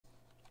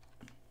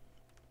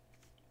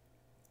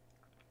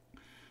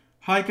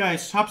Hi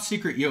guys,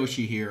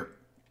 TopSecretYoshi here,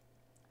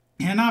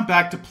 and I'm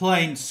back to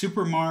playing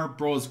Super Mario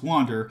Bros.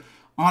 Wonder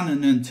on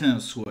the Nintendo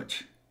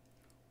Switch.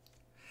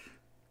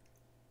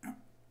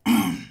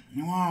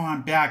 While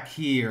I'm back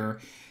here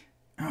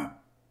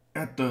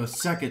at the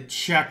second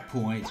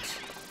checkpoint.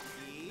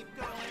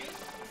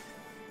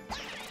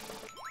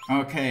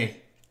 Okay,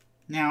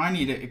 now I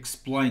need to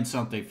explain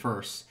something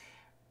first.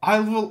 I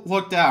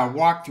looked at a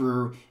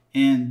walkthrough,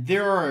 and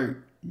there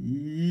are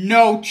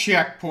no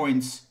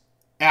checkpoints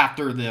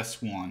after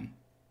this one.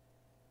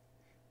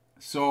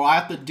 So I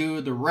have to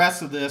do the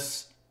rest of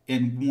this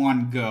in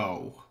one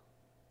go.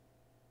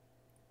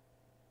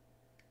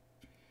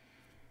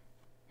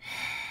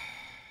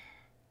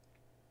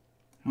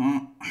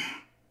 I'm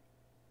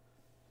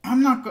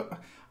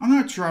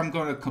not sure I'm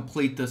going to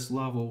complete this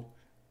level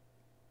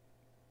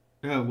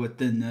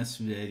within this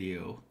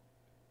video.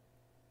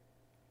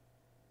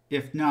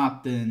 If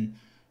not, then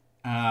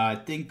I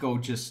think I'll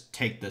just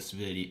take this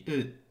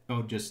video.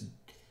 I'll just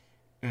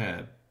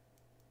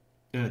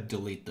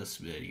delete this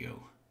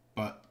video.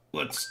 But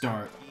let's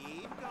start.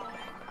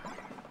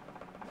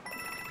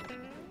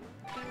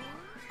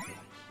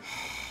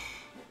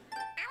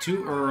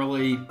 Too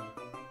early.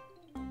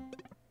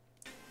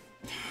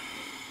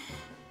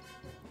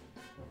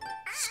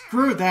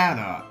 Screw that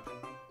up.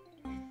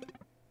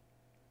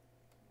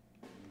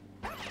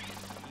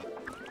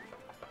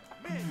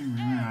 I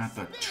have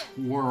to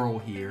twirl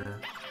here.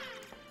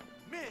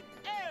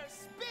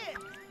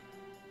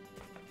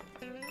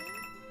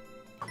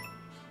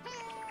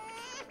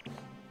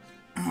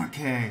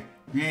 Okay,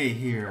 hey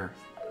here.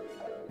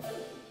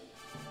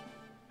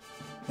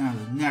 Now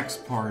the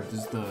next part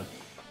is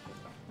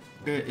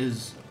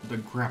the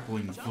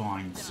grappling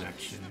vine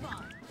section.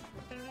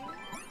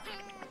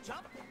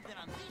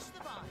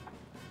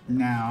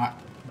 Now,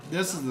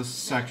 this is the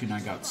section I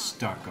got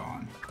stuck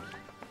on.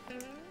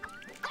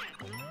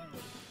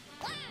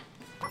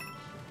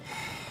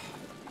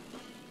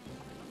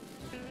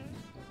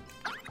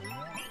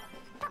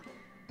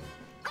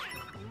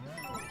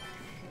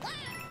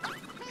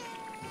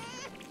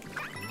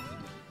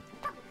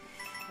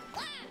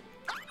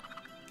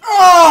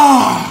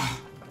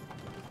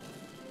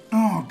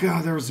 Oh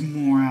god, there's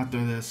more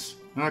after this.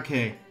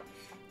 Okay.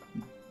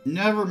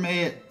 Never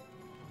made it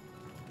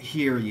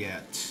here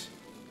yet.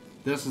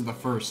 This is the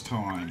first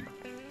time.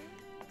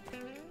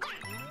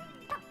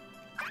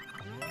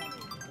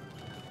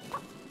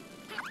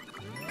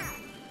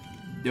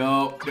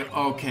 No,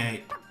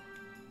 okay.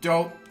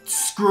 Don't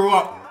screw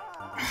up.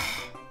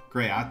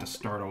 Great, I have to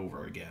start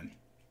over again.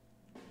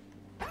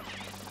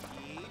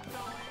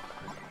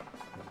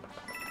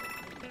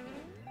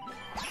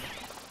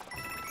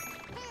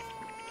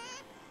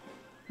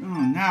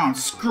 Oh, now I'm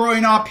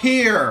screwing up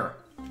here!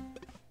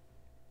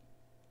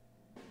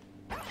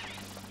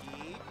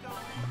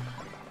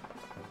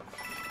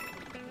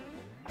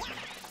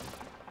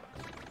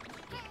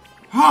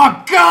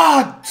 Oh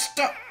god!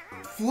 Stop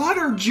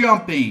flutter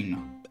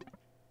jumping!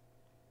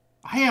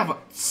 I have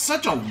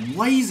such a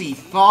lazy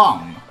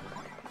thumb.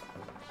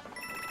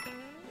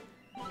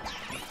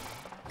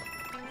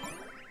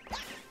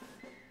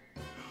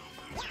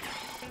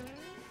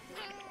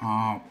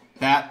 Oh,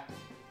 that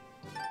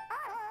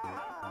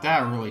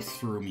really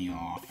threw me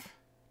off.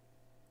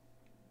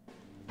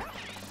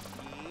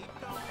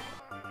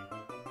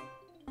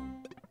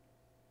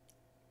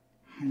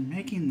 I'm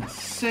making the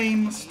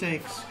same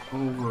mistakes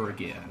over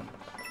again.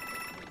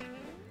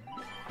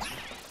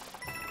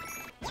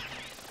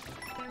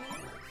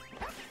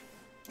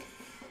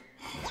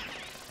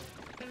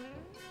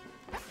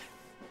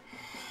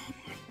 Oh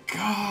my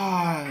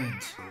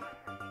god!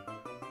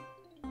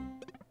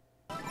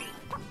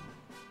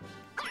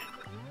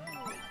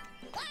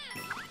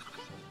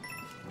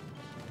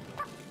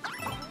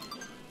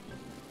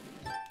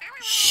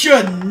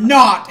 Should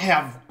not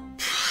have.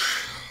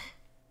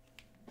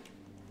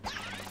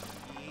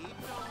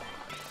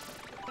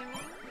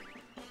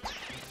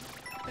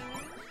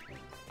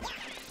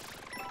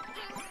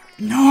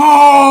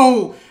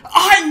 No!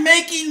 I'm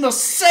making the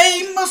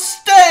same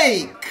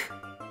mistake!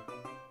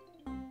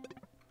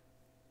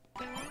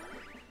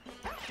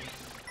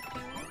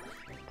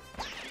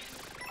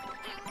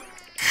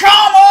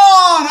 Come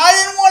on! I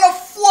didn't want to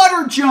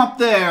flutter jump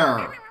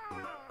there!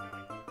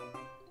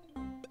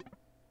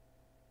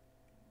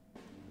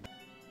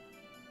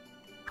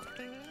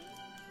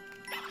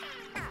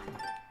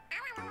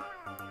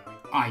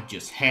 I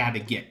just had to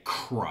get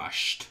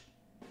crushed.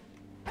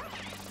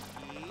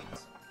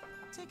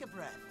 Take a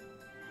breath.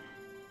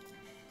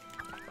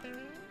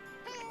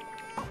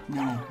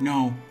 No,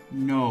 no,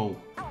 no,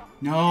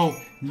 no,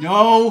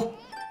 no!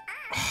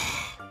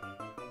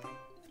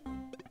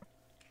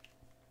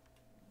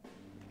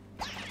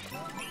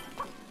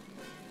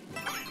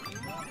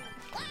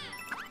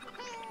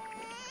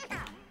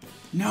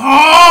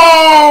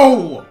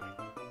 No!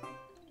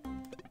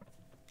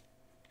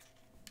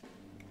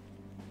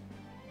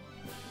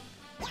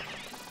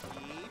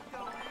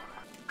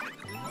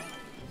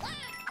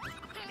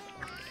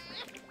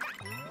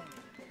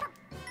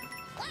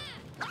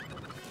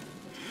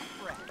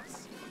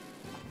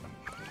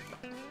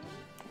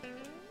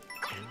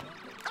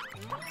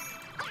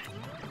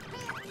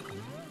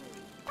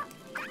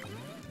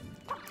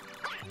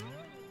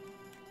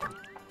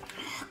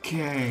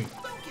 Okay.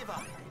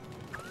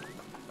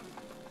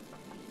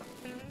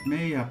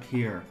 May up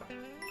here.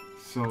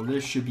 So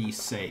this should be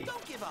safe.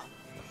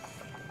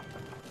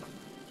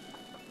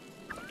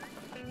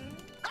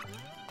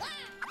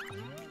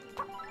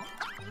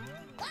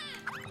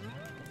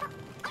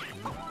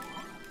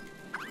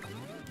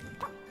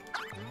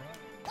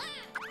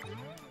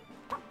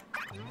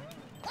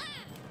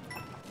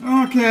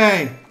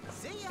 Okay.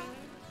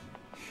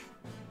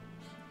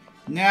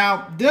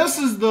 Now this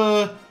is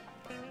the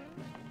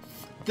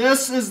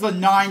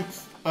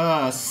ninth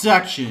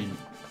section.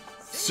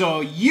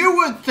 So you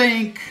would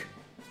think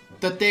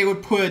that they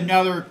would put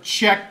another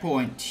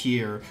checkpoint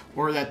here,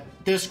 or that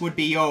this would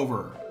be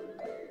over.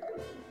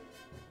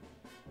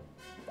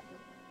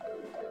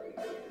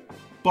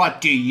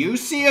 But do you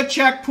see a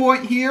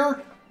checkpoint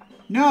here?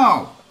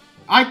 No.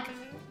 I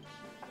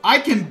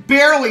can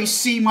barely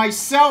see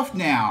myself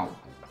now.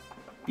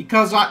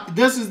 Because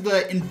this is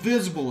the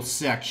invisible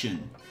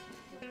section.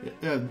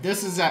 But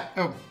this is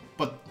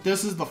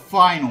the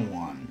final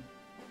one.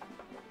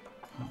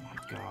 Oh my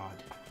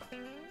god.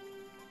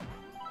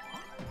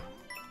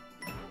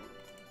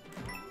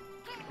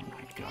 Oh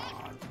my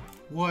god.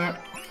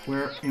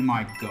 Where am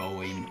I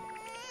going?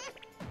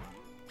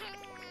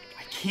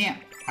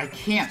 I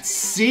can't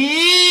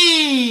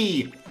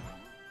see!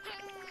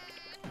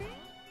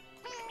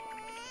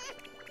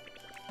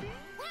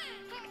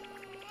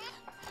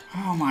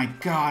 Oh my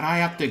god, I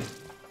have to...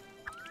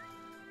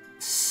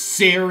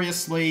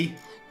 Seriously?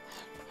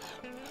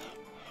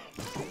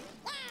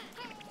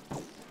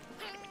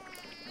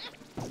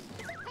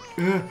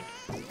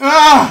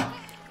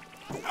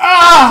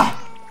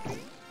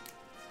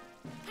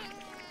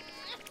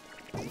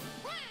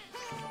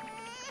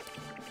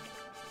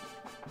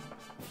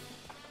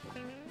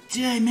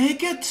 Did I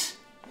make it?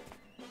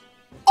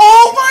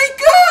 Oh my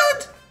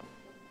god!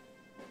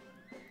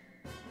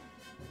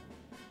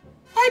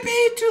 I made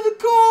it to the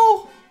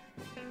goal!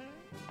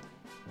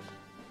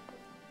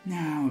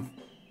 Now,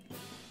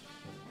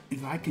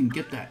 if I can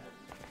get that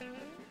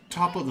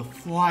top of the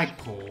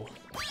flagpole.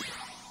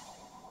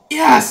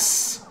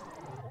 Yes!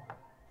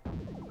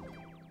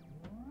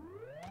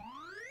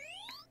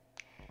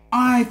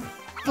 I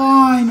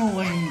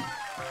finally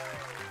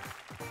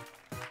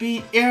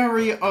beat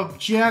area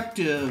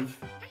objective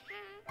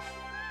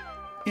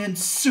in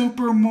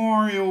Super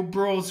Mario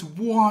Bros.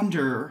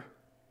 Wonder.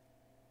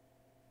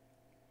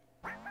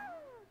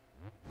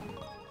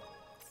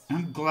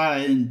 I'm glad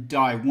I didn't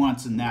die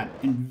once in that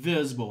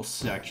invisible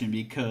section,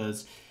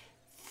 because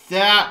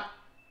that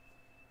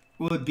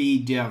would be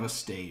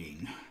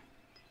devastating.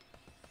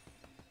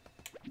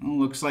 Well,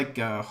 looks like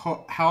a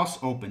house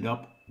opened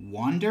up.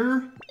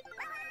 Wonder?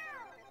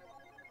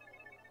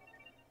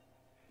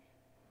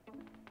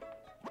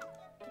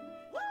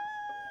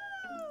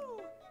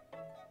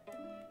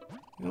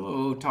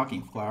 Hello,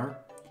 talking flower.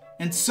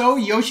 And so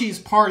Yoshi's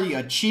party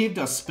achieved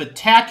a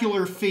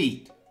spectacular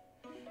feat,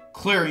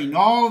 clearing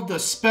all of the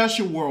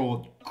special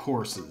world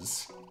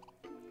courses.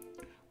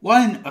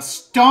 What an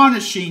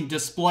astonishing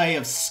display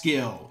of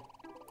skill.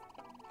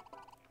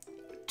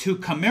 To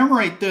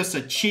commemorate this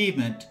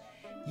achievement,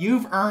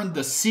 you've earned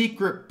the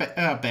secret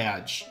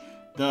badge,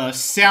 the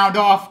Sound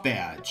Off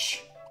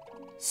badge.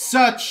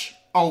 Such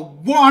a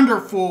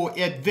wonderful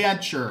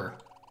adventure.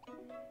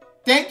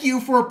 Thank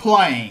you for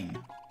playing.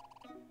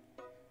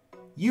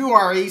 You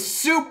are a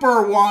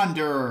super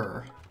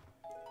wanderer.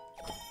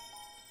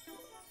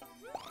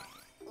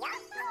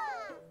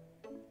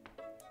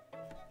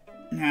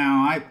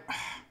 Now,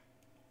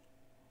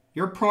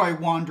 you're probably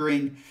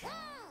wondering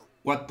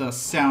what the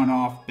Sound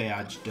Off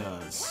badge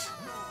does.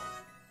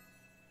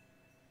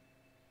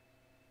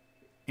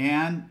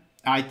 And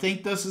I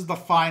think this is the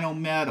final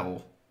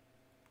medal.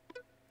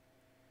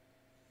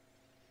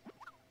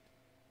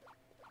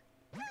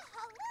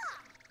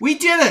 We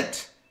did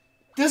it!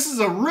 This is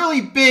a really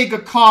big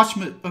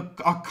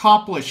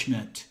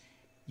accomplishment.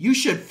 You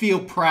should feel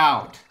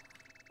proud.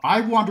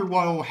 I wonder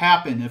what will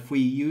happen if we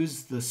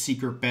use the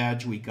secret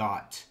badge we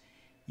got.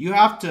 You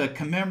have to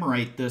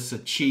commemorate this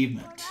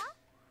achievement.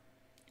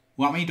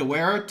 Want me to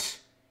wear it?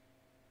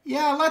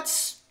 Yeah,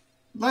 let's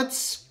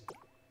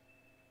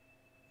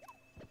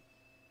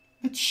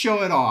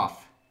show it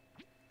off.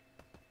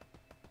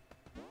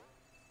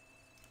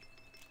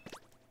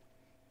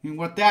 And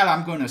with that,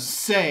 I'm going to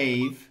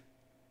save,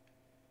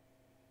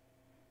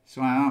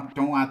 so I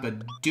don't have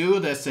to do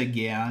this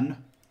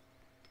again.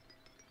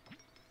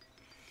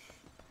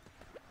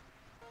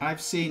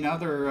 I've seen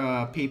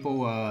other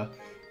people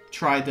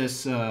try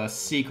this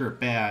secret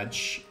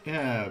badge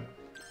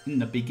in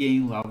the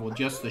beginning level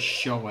just to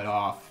show it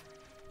off.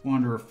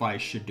 Wonder if I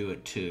should do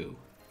it too.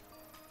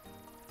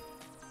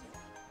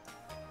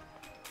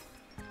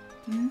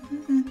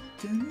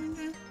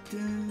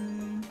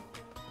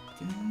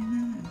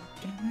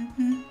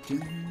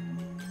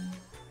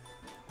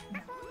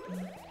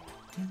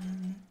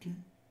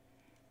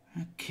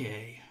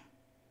 Okay.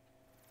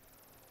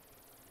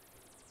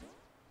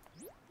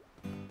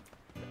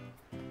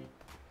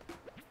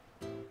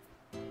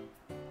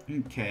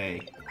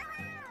 Okay.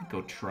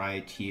 Go try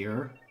it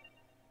here.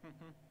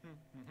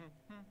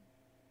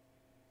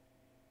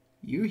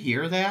 You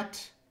hear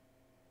that?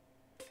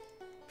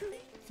 I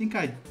think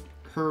I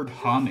heard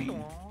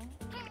humming.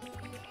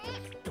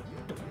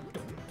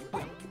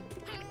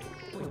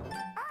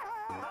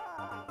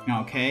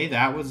 Okay,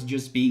 that was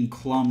just being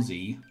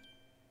clumsy.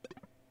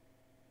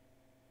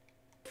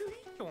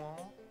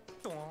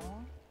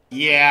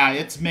 Yeah,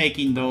 it's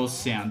making those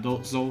sounds.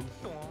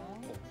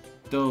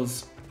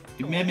 Those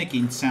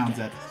mimicking sounds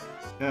that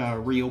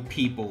real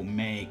people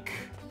make.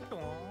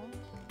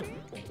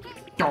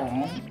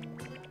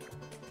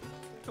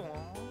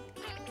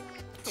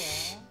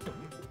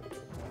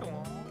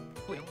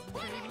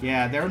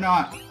 Yeah, they're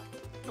not.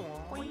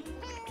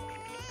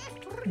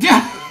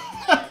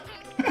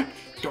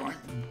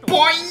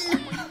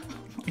 Boing!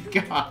 Oh my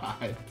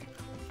god.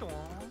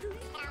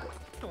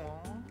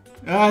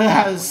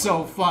 That is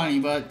so funny,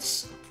 but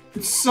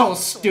it's so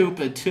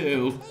stupid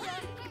too.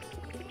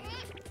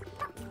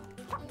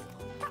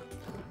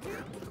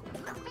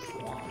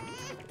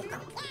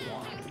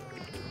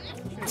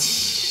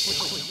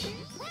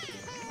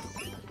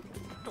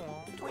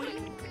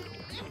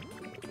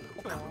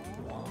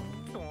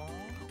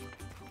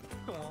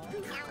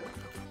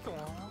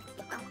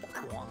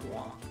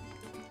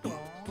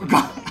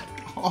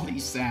 All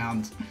these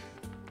sounds.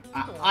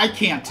 I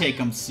can't take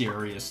them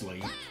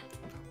seriously.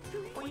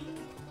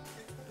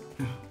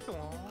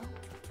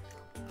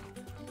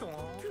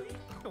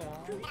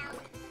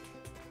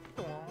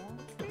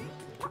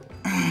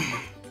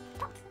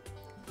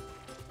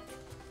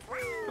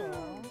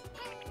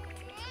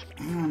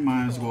 I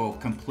might as well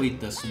complete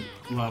this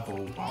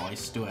level while I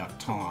still have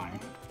time.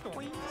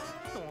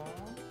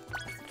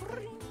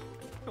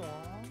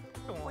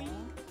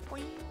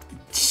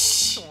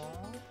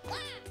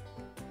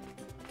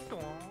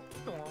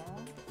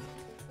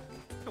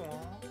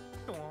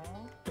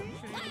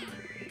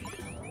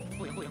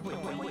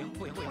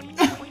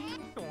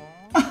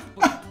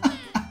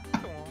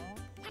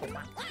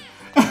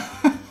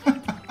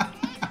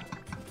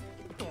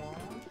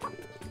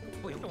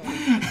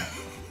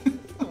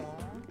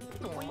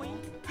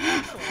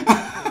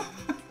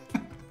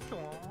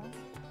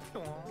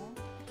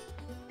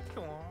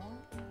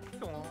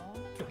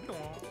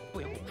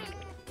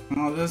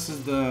 Oh, this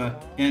is the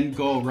end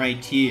goal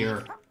right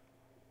here.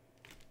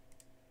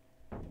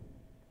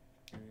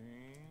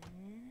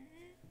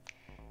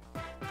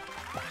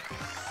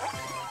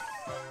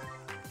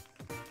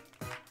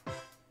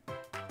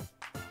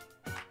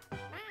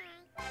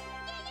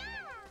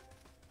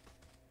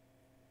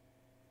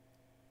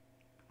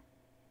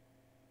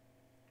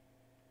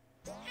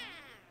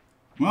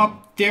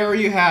 Well, there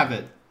you have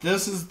it.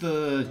 This is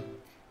the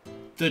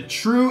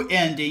true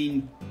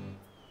ending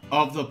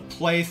of the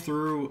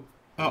playthrough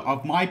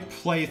of my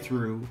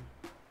playthrough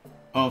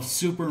of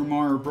Super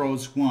Mario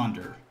Bros.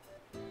 Wonder.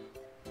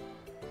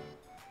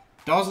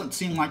 Doesn't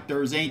seem like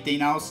there's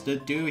anything else to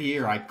do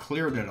here. I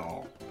cleared it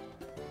all.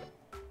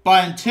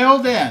 But until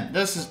then,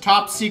 this is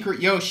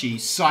TopSecretYoshi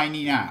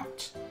signing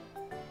out.